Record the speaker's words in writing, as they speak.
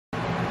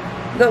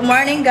Good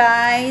morning,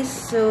 guys.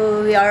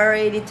 So we are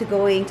ready to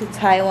going to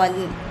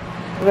Taiwan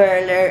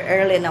very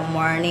early in the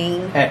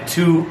morning. At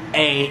 2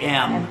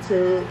 a.m. At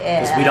 2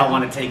 a.m. Because we don't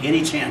want to take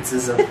any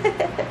chances of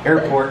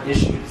airport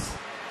issues.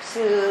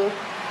 So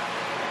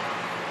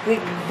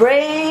we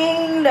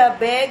bring the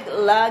big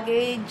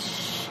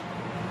luggage,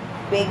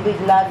 big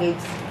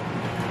luggage,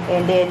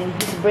 and then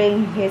he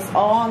bring his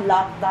own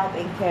laptop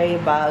and carry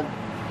bag.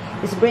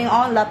 He's bring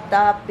on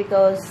laptop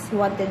because he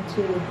wanted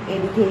to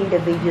edit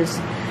the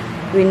videos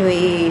when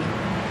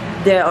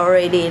they're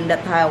already in the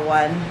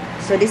Taiwan.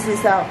 So this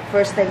is our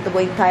first time to go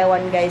in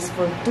Taiwan, guys,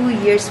 for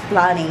 2 years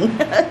planning.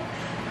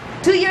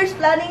 2 years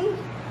planning?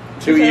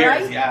 2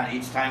 years, right? yeah.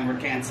 Each time we're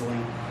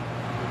canceling.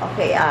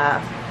 Okay,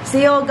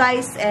 see you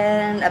guys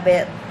in a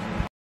bit.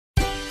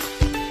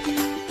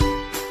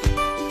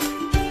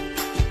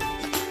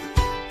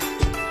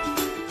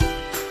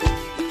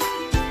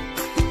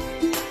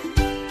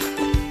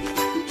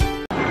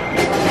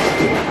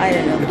 I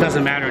don't know. It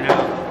doesn't matter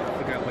now.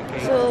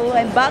 So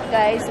I'm back,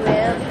 guys, with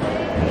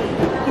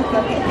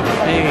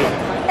Hey,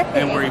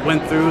 and we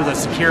went through the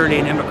security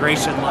and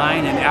immigration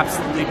line, and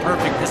absolutely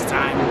perfect this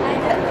time.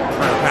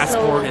 Our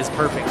passport is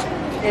perfect.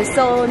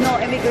 So no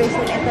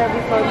immigration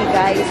interview for me,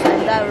 guys,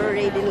 and that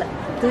already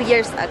 2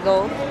 years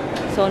ago.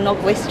 So no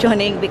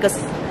questioning because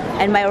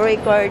and my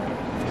record,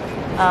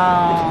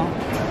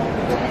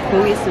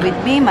 who is with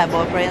me, my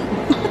boyfriend.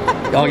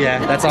 Oh yeah,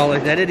 that's all. I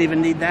didn't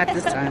even need that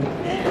this time.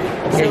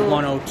 Gate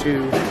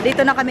 102.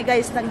 Dito na kami,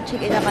 guys,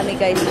 nag-check-in na kami,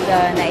 guys,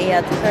 sa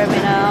Naiya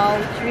Terminal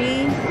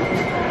 3.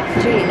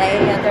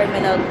 Naiya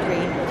Terminal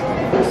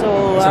 3.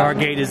 So our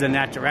gate is in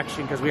that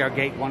direction because we are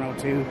gate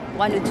 102.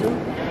 102.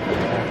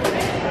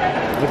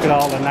 Look at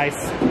all the nice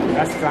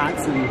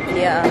restaurants and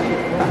yeah.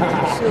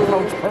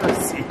 So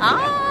Percy.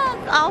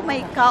 oh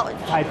my couch.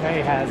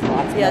 Taipei has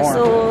lots yeah, more.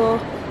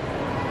 So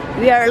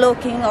we are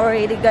looking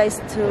already, guys,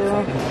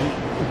 to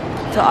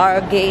our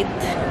gate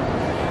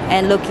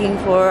and looking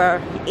for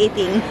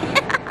eating.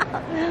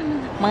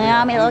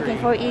 Miami looking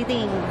for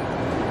eating.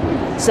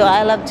 So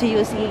I love to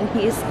using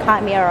his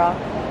camera.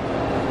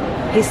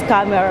 His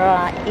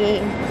camera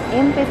in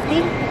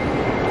M50.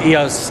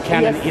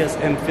 Canon EOS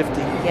M50.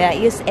 Yeah,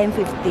 EOS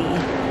M50.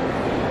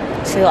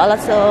 So a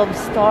lot of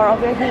store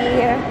over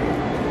here.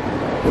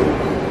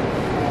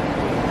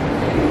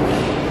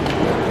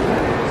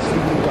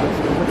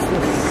 What's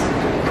this?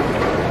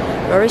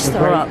 A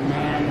restaurant. The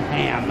Brakeman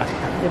Ham.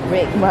 The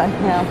Brakeman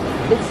Ham.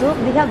 The soup,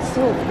 they have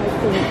soup, I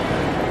think.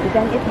 You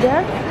can eat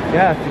there?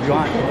 Yeah, if you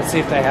want. Let's see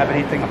if they have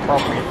anything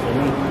appropriate for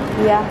me.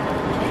 Yeah.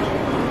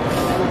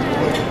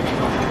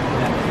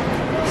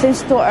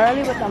 Since too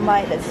early, we can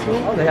buy the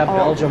soup. Oh, they have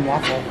Belgian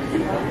waffle.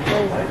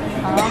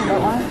 That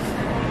one.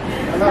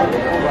 I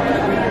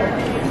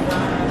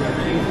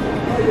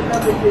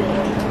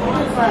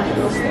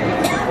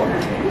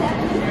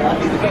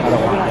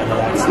don't want any of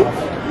that stuff.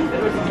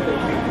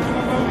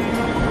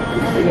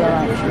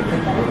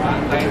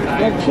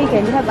 Yeah,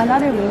 chicken. You have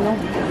another menu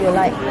if you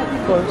like,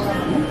 of course.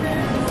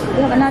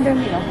 You have another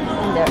menu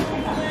in there.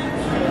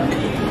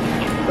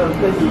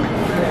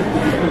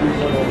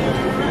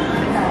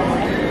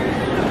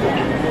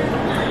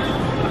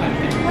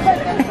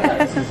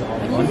 This is all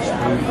lunch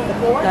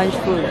food. Lunch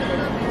food.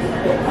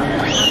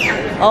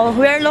 Oh,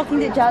 we are looking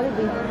the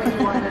Jollibee.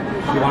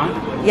 You want?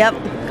 Yep,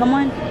 come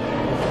on.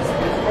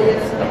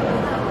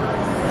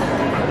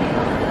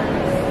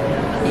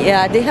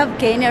 Yeah, they have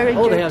Canary.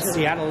 Oh, they have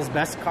Seattle's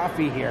best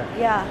coffee here.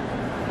 Yeah.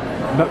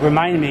 But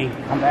remind me,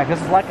 this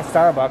is like a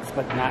Starbucks,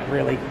 but not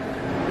really.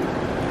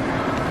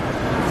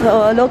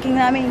 So, looking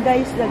namin,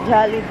 guys, the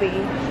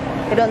Jollibee.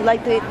 I don't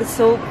like to eat the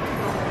soup,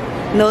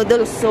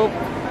 noodle soup.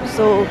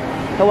 So,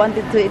 I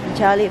wanted to eat the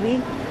Jollibee.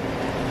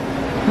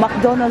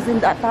 McDonald's in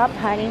the top,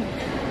 honey.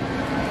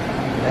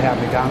 They have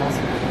McDonald's?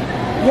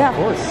 Yeah. Of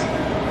course.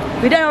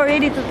 We done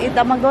already to eat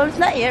the McDonald's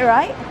not yet,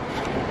 right?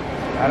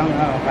 I don't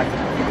know.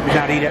 We've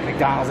not eaten at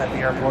McDonald's at the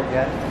airport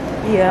yet.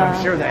 Yeah.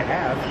 I'm sure they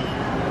have.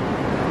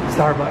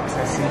 Starbucks,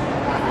 I see.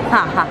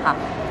 Ha ha ha.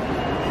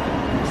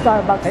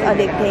 Starbucks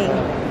addicting.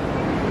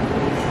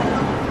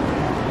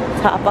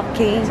 Tapak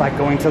King. It's like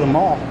going to the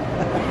mall.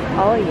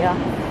 Oh yeah.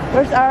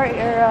 Where's our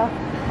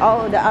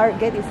our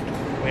gate is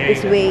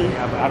this way.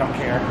 Yeah, but I don't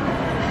care.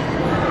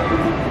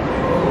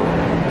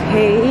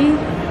 Okay.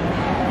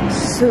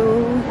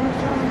 So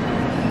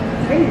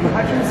Hey,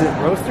 Rogers at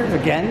Roasters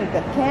again?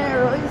 Ken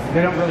Roger.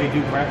 They don't really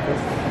do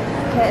breakfast.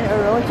 Ken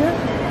Roger.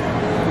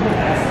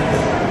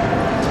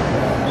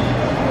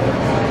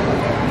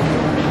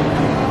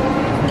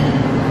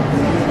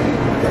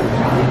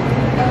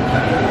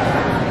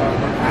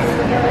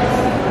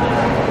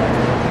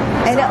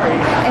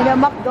 And a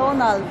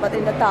McDonald's, but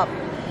in the top.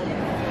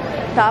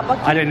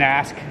 I didn't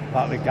ask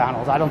about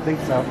McDonald's. I don't think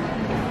so.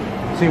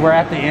 See, we're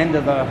at the end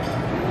of the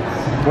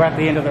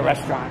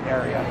restaurant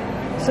area.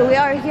 So we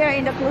are here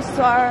in the close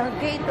to our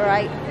gate,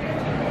 right?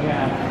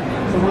 Yeah.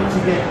 So once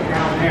you get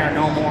down there,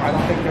 no more. I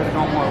don't think there's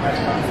no more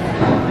restaurants.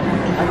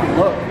 I can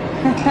look.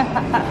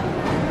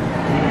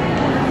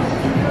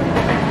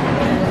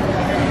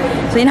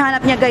 So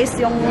hinahanap niya, guys,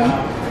 yung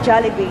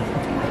Jollibee.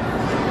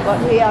 But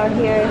we are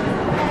here.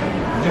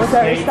 What's the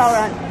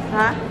restaurant?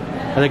 Huh?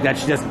 I think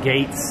that's just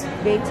Gates.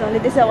 Gates only.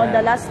 This is on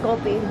the last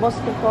coffee.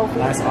 Bosco coffee.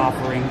 Last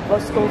offering.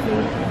 Bosco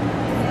coffee.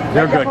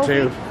 They're Like the good coffee.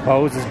 too.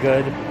 Bose is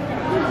good.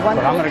 One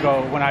But I'm coffee.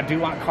 gonna go, when I do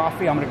want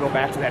coffee, I'm gonna go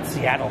back to that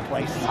Seattle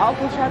place.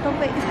 Okay, Shadow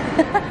Place.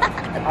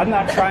 I'm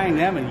not trying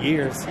them in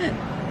years.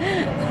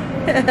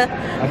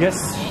 I guess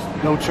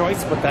no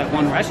choice but that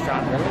one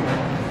restaurant, really.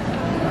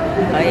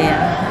 Oh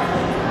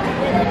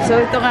yeah. So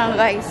ito nga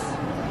guys.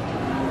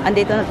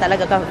 Andito na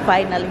talaga ka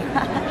finally.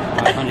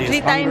 Honey is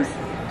hungry.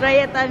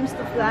 3 times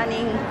to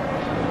planning.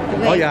 To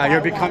go Oh in yeah,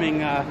 you're Taiwan.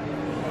 becoming a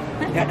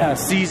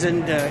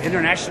seasoned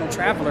international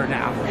traveler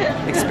now.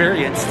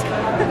 Experienced.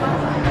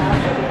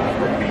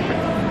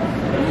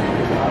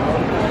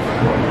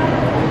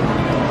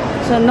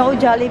 So no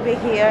Jollibee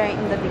here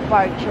in the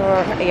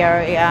departure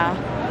area.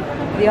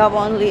 We have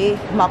only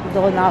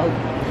McDonald's.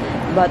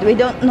 But we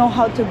don't know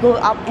how to go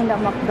up in the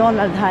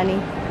McDonald's, honey.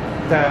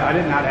 I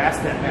did not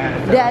ask that man.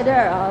 The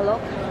other,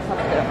 look. Up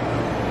there.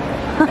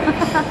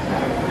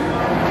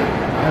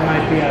 There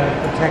might be a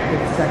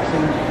protected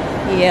section.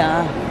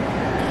 Yeah.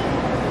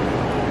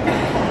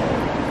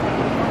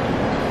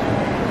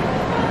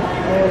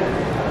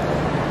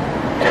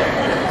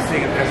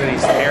 Seeing if there's any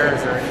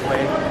stairs or any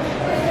way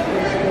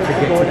to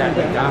get to that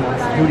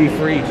McDonald's. Duty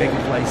free, big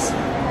place.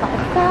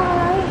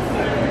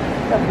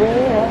 The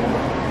bread.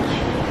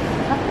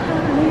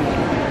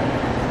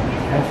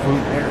 Have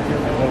food there, a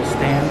little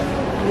stand.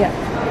 Yeah.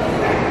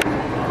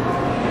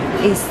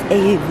 It's a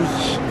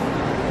wish.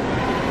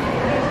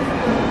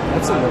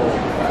 That's a little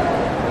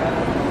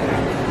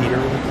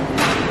eatery.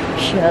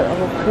 Shell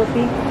of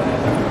coffee.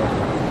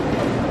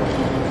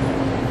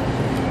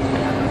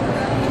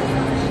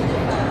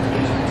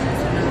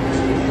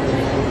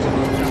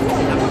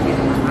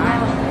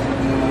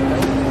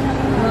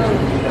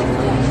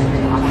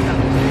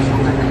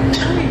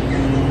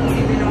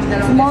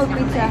 Small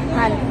pizza,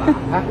 Han.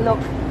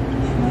 Look.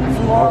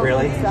 Small Oh,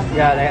 really? pizza.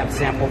 Yeah, they have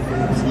sample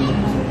foods.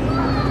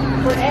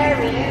 For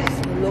areas.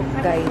 Look,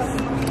 guys.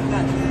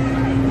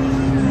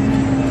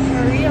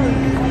 For real.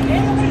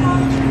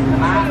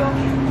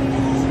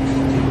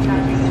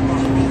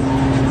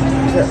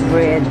 The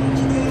bread.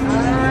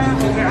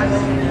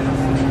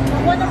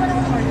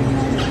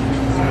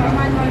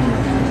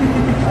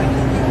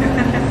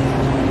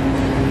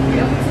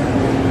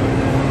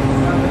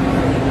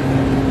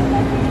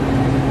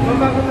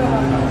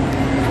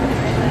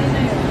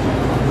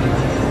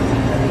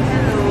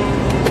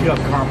 You have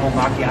caramel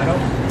macchiato?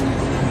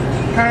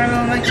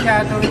 Caramel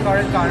macchiato with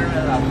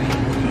caramel latte.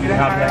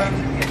 Okay.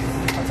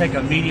 I'll take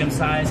a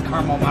medium-sized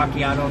caramel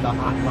macchiato, the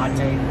hot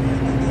latte,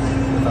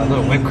 with a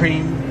little whipped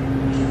cream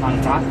on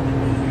top.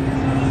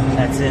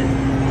 That's it.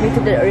 Me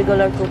to the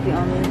regular coffee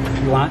only.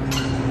 You want?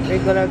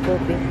 Regular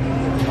coffee.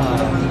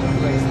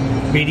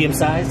 Medium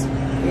size?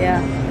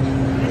 Yeah.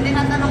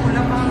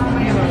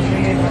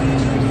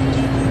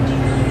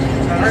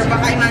 Or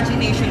baka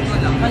imagination ko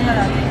lang.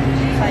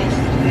 Size.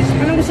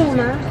 Anong gusto mo,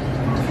 ma?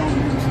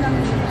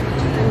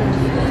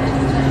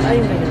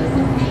 Ayun ba yun?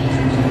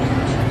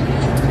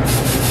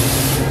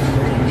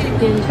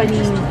 Yung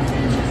panini.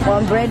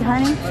 Want bread,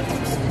 honey?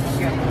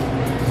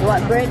 You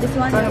want bread? This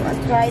one?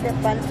 Try that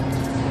one.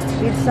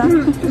 Pizza?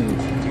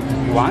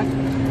 You want?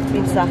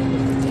 Pizza.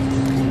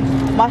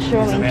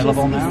 Mushroom It's and cheese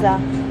available now? pizza.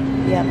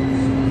 Yep.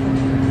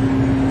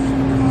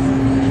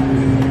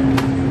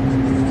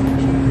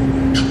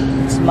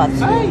 It's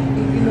mushroom.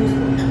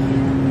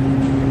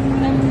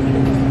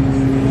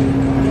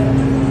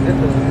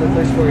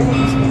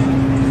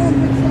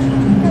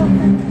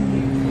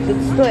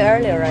 It's too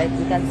early, right?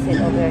 We can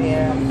sit over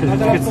here.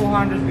 It's-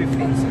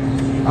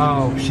 250.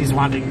 oh, she's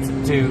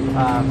wanting to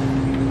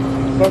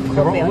For the coffee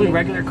only only.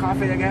 regular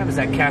coffee they have is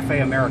that Cafe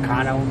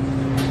Americano.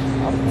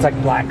 It's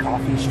like black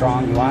coffee,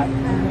 strong. You want?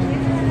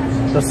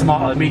 The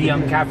small,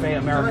 medium Cafe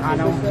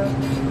Americano.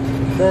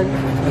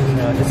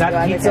 Is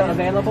that pizza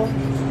available?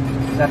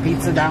 Is that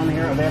pizza down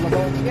here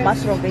available?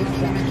 Mushroom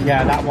pizza.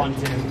 Yeah, that one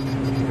too.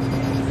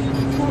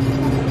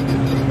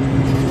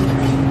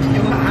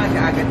 Yung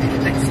maaga-aga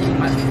din. Like 3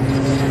 months.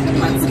 2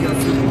 months yun.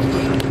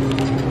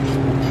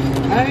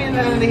 Ay,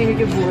 nahimik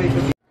yung buhay ko.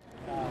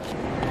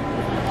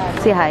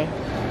 Say hi.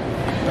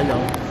 Hello.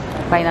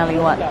 Finally,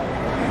 what?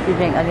 You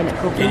drink again at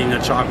cookie? Eating the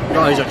chocolate.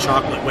 Oh, these are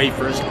chocolate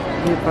wafers.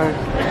 Paper.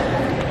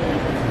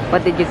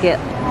 What did you get?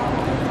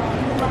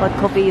 What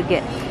coffee you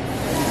get?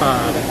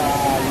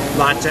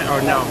 Latte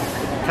or no,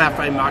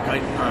 caramel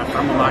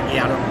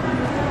macchiato.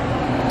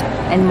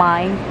 And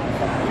mine?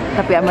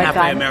 Cafe Americano.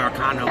 Cafe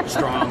Americano,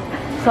 strong.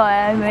 So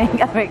I make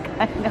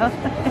Americano.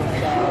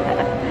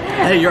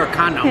 Hey, you're a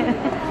cano.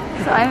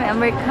 So I'm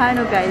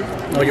Americano, guys.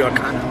 Oh, you're a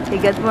cano. He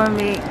got for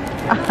me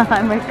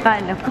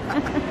Americano.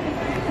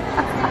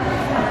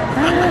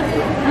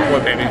 Boy,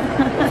 baby.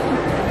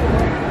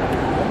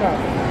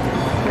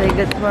 So he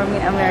got for me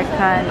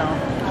Americano.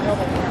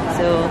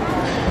 So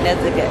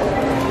that's okay.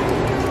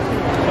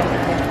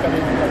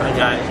 Hi,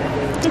 guys.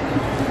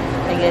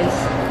 I guess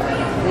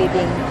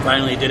waiting.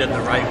 Finally did it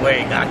the right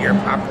way. Got here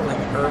properly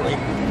early.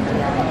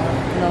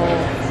 No.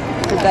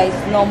 So guys,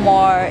 no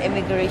more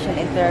immigration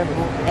interview.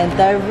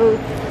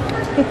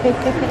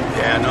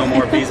 Yeah, no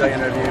more visa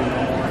interview.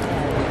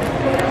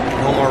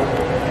 No more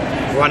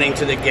running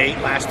to the gate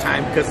last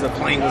time because the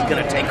plane was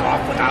going to take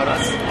off without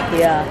us.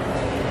 Yeah.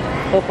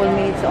 Couple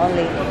minutes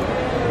only.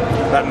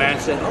 That man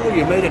said, "Oh,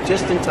 you made it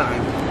just in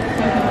time."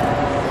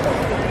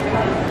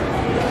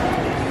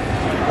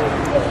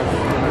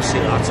 I see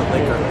lots of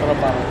liquor.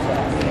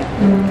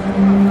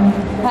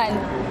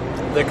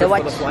 Han, Liquor the for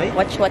watch. the flight?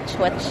 Watch.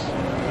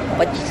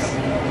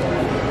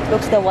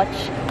 Looks the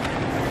watch.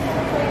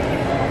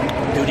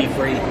 Duty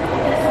free.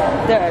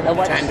 There, the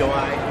watch.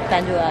 Tandoai.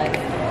 Tandoai.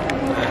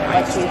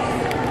 Iced.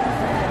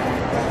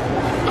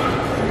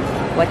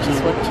 Watches.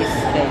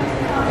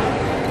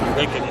 Guys.